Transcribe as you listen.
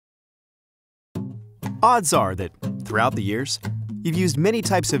Odds are that, throughout the years, you've used many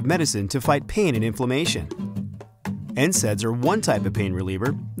types of medicine to fight pain and inflammation. NSAIDs are one type of pain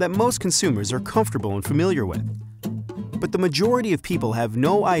reliever that most consumers are comfortable and familiar with. But the majority of people have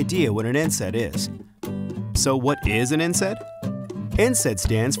no idea what an NSAID is. So what is an NSAID? NSAID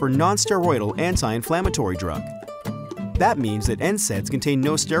stands for Non-steroidal anti-inflammatory drug. That means that NSAIDs contain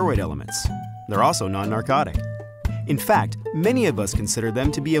no steroid elements. They're also non-narcotic. In fact, many of us consider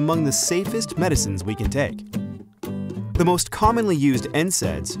them to be among the safest medicines we can take. The most commonly used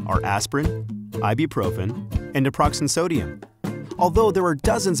NSAIDs are aspirin, ibuprofen, and naproxen sodium, although there are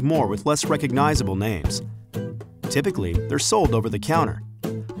dozens more with less recognizable names. Typically, they're sold over the counter,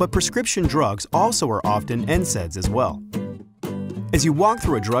 but prescription drugs also are often NSAIDs as well. As you walk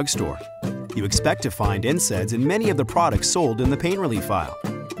through a drugstore, you expect to find NSAIDs in many of the products sold in the pain relief aisle.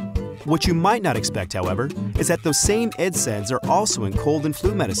 What you might not expect, however, is that those same NSAIDs are also in cold and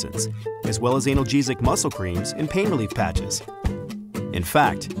flu medicines, as well as analgesic muscle creams and pain relief patches. In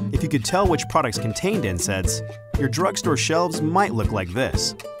fact, if you could tell which products contained NSAIDs, your drugstore shelves might look like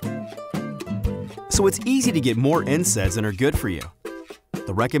this. So it's easy to get more NSAIDs than are good for you.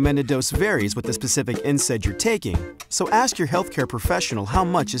 The recommended dose varies with the specific NSAID you're taking, so ask your healthcare professional how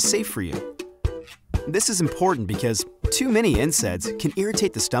much is safe for you. This is important because too many NSAIDs can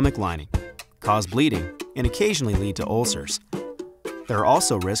irritate the stomach lining, cause bleeding, and occasionally lead to ulcers. There are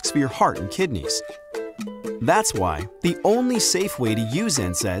also risks for your heart and kidneys. That's why the only safe way to use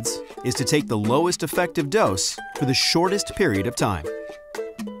NSAIDs is to take the lowest effective dose for the shortest period of time.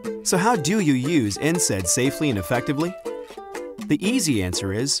 So how do you use NSAIDs safely and effectively? The easy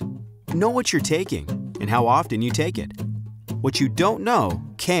answer is, know what you're taking and how often you take it. What you don't know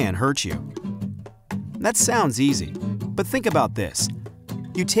can hurt you. That sounds easy, but think about this.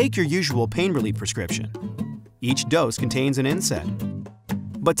 You take your usual pain relief prescription. Each dose contains an NSAID.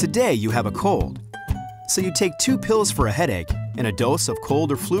 But today you have a cold, so you take 2 pills for a headache and a dose of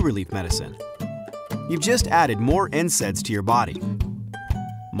cold or flu relief medicine. You've just added more NSAIDs to your body.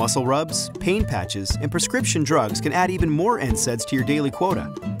 Muscle rubs, pain patches, and prescription drugs can add even more NSAIDs to your daily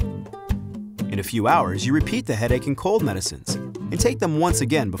quota. In a few hours, you repeat the headache and cold medicines and take them once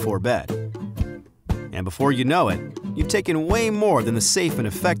again before bed. And before you know it, you've taken way more than the safe and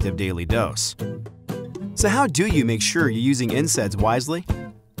effective daily dose. So how do you make sure you're using NSAIDs wisely?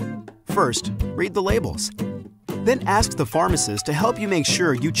 First, read the labels. Then ask the pharmacist to help you make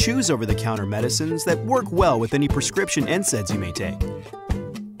sure you choose over-the-counter medicines that work well with any prescription NSAIDs you may take.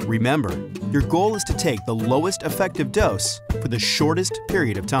 Remember, your goal is to take the lowest effective dose for the shortest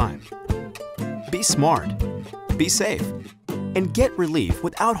period of time. Be smart, be safe, and get relief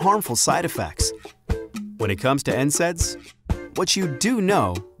without harmful side effects. When it comes to NSAIDs, what you do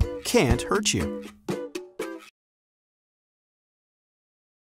know can't hurt you.